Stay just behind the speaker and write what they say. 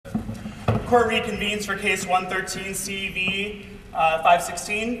Court reconvenes for case 113 CV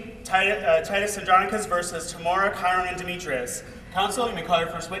 516, Titus Andronicus versus Tamora, Chiron, and Demetrius. Counsel, you may call your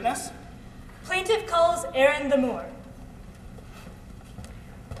first witness. Plaintiff calls Aaron the Moor.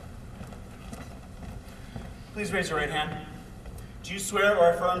 Please raise your right hand. Do you swear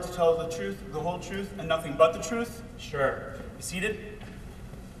or affirm to tell the truth, the whole truth, and nothing but the truth? Sure. Be seated.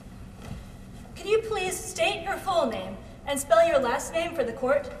 Can you please state your full name and spell your last name for the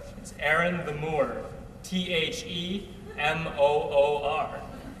court? It's Aaron the Moor. T-H-E-M-O-O-R.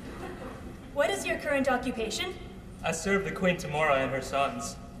 What is your current occupation? I serve the Queen Tamora and her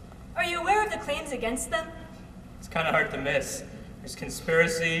sons. Are you aware of the claims against them? It's kind of hard to miss. There's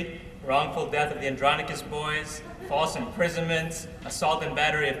conspiracy, wrongful death of the Andronicus boys, false imprisonment, assault and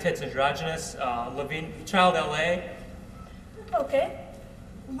battery of Titus Andronicus, child LA. Okay.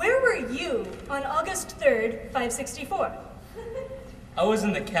 Where were you on August 3rd, 564? I was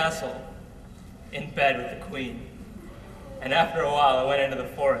in the castle, in bed with the Queen. And after a while, I went into the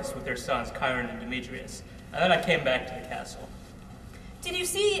forest with their sons, Chiron and Demetrius. And then I came back to the castle. Did you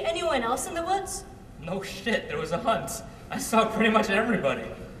see anyone else in the woods? No shit, there was a hunt. I saw pretty much everybody.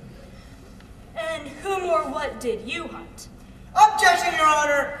 And whom or what did you hunt? Objection, Your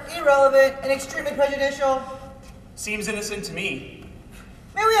Honor. Irrelevant and extremely prejudicial. Seems innocent to me.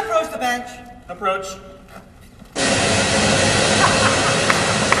 May we approach the bench? Approach.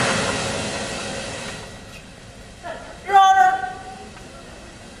 Your Honor,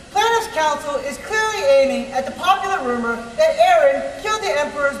 plaintiff's counsel is clearly aiming at the popular rumor that Aaron killed the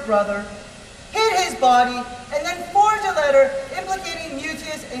Emperor's brother, hid his body, and then forged a letter implicating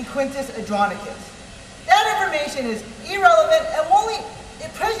Mutius and Quintus Andronicus. That information is irrelevant and won't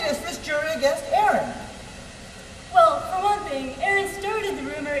prejudice this jury against Aaron. Well, for one thing, Aaron started the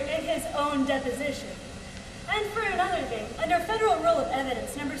rumor in his own deposition. And for another thing, under Federal Rule of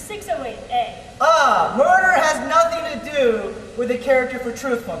Evidence number 608A. Murder has nothing to do with the character for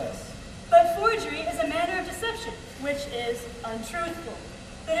truthfulness. But forgery is a manner of deception, which is untruthful.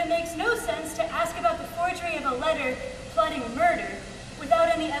 But it makes no sense to ask about the forgery of a letter plotting a murder without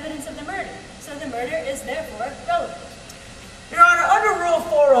any evidence of the murder. So the murder is therefore relevant. Your Honor, under Rule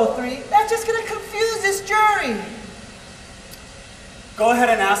 403, that's just going to confuse this jury. Go ahead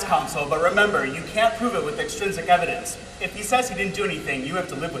and ask counsel, but remember, you can't prove it with extrinsic evidence. If he says he didn't do anything, you have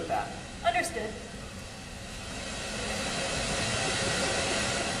to live with that. Understood.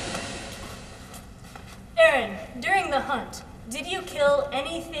 Aaron, during the hunt, did you kill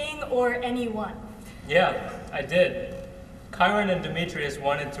anything or anyone? Yeah, I did. Chiron and Demetrius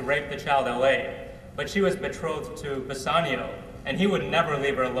wanted to rape the child LA, but she was betrothed to Bassanio, and he would never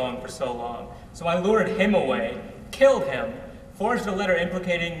leave her alone for so long. So I lured him away, killed him, forged a letter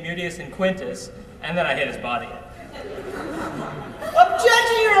implicating Mutius and Quintus, and then I hid his body.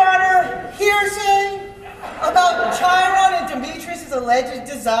 Objection, Your Honor! Hearsay about Chiron and Demetrius' alleged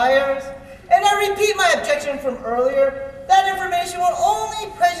desires. And I repeat my objection from earlier. That information will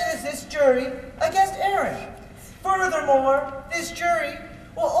only prejudice this jury against Aaron. Furthermore, this jury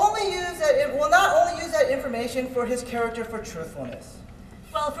will not only use that information for his character for truthfulness.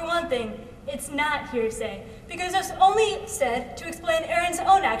 Well, for one thing, it's not hearsay, because it's only said to explain Aaron's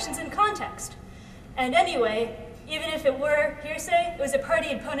own actions in context. And anyway, even if it were hearsay, it was a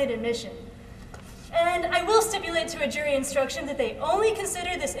party opponent admission. And I will stipulate to a jury instruction that they only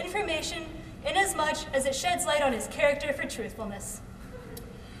consider this information inasmuch as it sheds light on his character for truthfulness.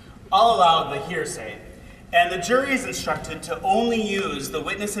 I'll allow the hearsay, and the jury is instructed to only use the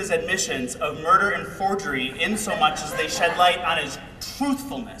witness's admissions of murder and forgery insomuch as they shed light on his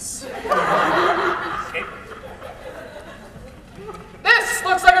truthfulness. Okay. This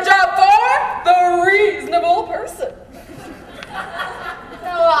looks like a job for the reasonable person.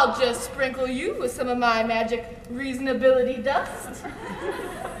 Now I'll just sprinkle you with some of my magic reasonability dust.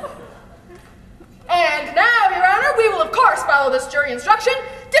 And now, Your Honor, we will of course follow this jury instruction,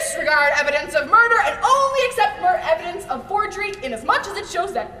 disregard evidence of murder, and only accept evidence of forgery inasmuch as it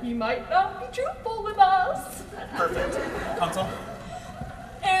shows that he might not be truthful with us. Perfect. Counsel?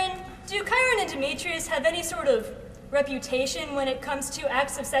 Aaron, do Chiron and Demetrius have any sort of reputation when it comes to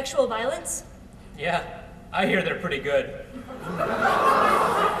acts of sexual violence? Yeah, I hear they're pretty good.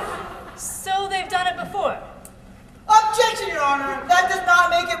 So they've done it before? Objection, Your Honor. That does not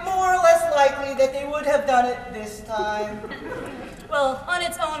make it more or less likely that they would have done it this time. Well, on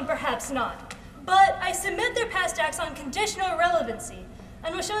its own, perhaps not. But I submit their past acts on conditional relevancy,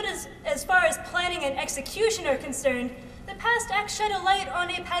 and will show that as far as planning and execution are concerned, the past acts shed a light on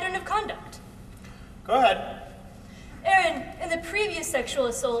a pattern of conduct. Go ahead. Aaron, in the previous sexual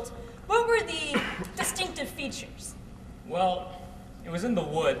assault, what were the distinctive features? Well, it was in the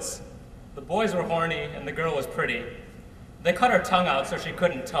woods. The boys were horny and the girl was pretty. They cut her tongue out so she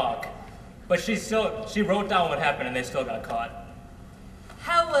couldn't talk. But she wrote down what happened and they still got caught.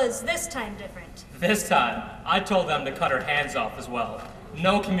 How was this time different? This time, I told them to cut her hands off as well.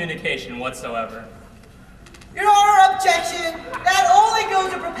 No communication whatsoever. Your Honor, objection! That only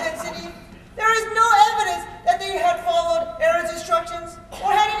goes to propensity. There is no evidence that they had followed Aaron's instructions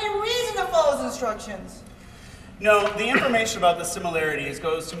or had any reason to follow his instructions. No, the information about the similarities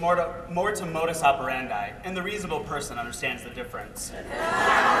goes to more to modus operandi, and the reasonable person understands the difference.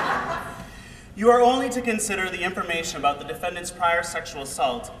 You are only to consider the information about the defendant's prior sexual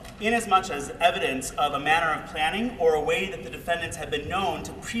assault inasmuch as evidence of a manner of planning or a way that the defendants have been known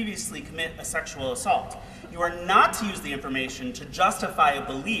to previously commit a sexual assault. You are not to use the information to justify a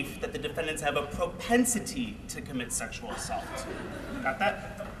belief that the defendants have a propensity to commit sexual assault. Got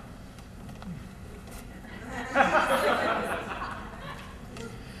that?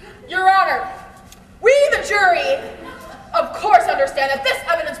 Your Honor, we, the jury, of course understand that this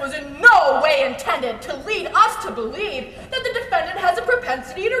evidence was in no way intended to lead us to believe that the defendant has a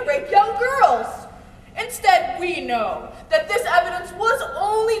propensity to rape young girls. Instead, we know that this evidence was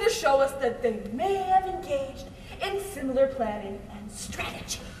only to show us that they may have engaged in similar planning and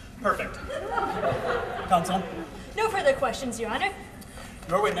strategy. Perfect. Counsel? No further questions, Your Honor.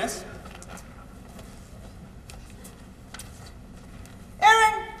 Your witness.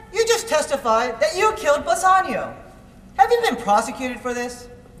 Aaron, you just testified that you killed Bassanio. Have you been prosecuted for this?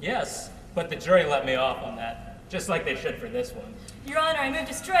 Yes, but the jury let me off on that, just like they should for this one. Your Honor, I move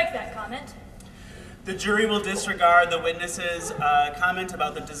to strike that comment. The jury will disregard the witness's comment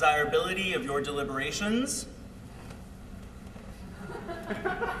about the desirability of your deliberations.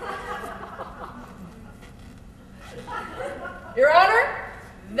 Your Honor,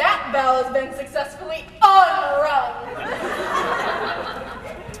 that bell has been successfully unrung.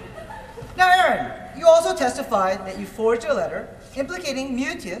 Now, Aaron, you also testified that you forged a letter implicating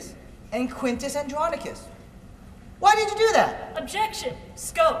Mutius and Quintus Andronicus. Why did you do that? Objection.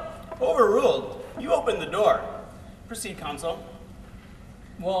 Scope. Overruled. You opened the door. Proceed, counsel.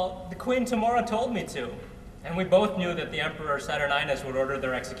 Well, the Queen Tamora told me to, and we both knew that the Emperor Saturninus would order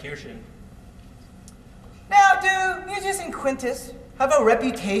their execution. Now, do Mutius and Quintus have a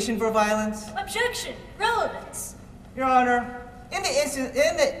reputation for violence? Objection. Relevance. Your Honor, in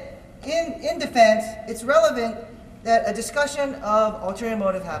defense, it's relevant that a discussion of ulterior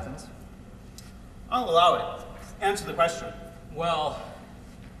motive happens. I'll allow it. Answer the question. Well,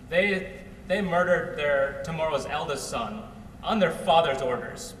 they murdered Tamora's eldest son on their father's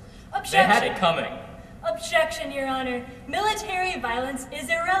orders. Objection. They had it coming. Objection, Your Honor. Military violence is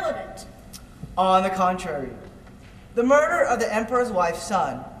irrelevant. On the contrary, the murder of the Emperor's wife's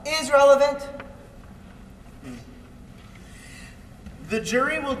son is relevant. The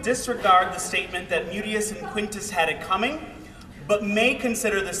jury will disregard the statement that Mutius and Quintus had it coming, but may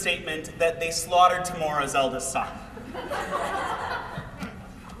consider the statement that they slaughtered Tamora's eldest son.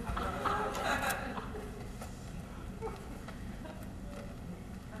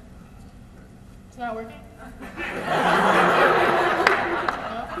 It's not working?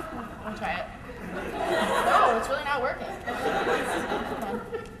 I'll try it. No, it's really not working.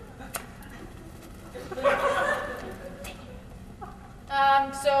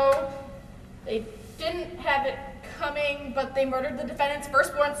 So they didn't have it coming, but they murdered the defendant's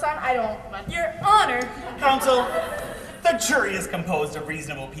firstborn son? I don't. Your Honor. Counsel, the jury is composed of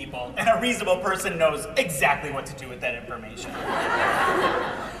reasonable people, and a reasonable person knows exactly what to do with that information.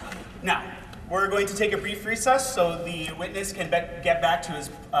 Now, we're going to take a brief recess so the witness can get back to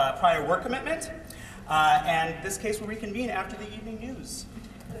his prior work commitment, and this case will reconvene after the evening news.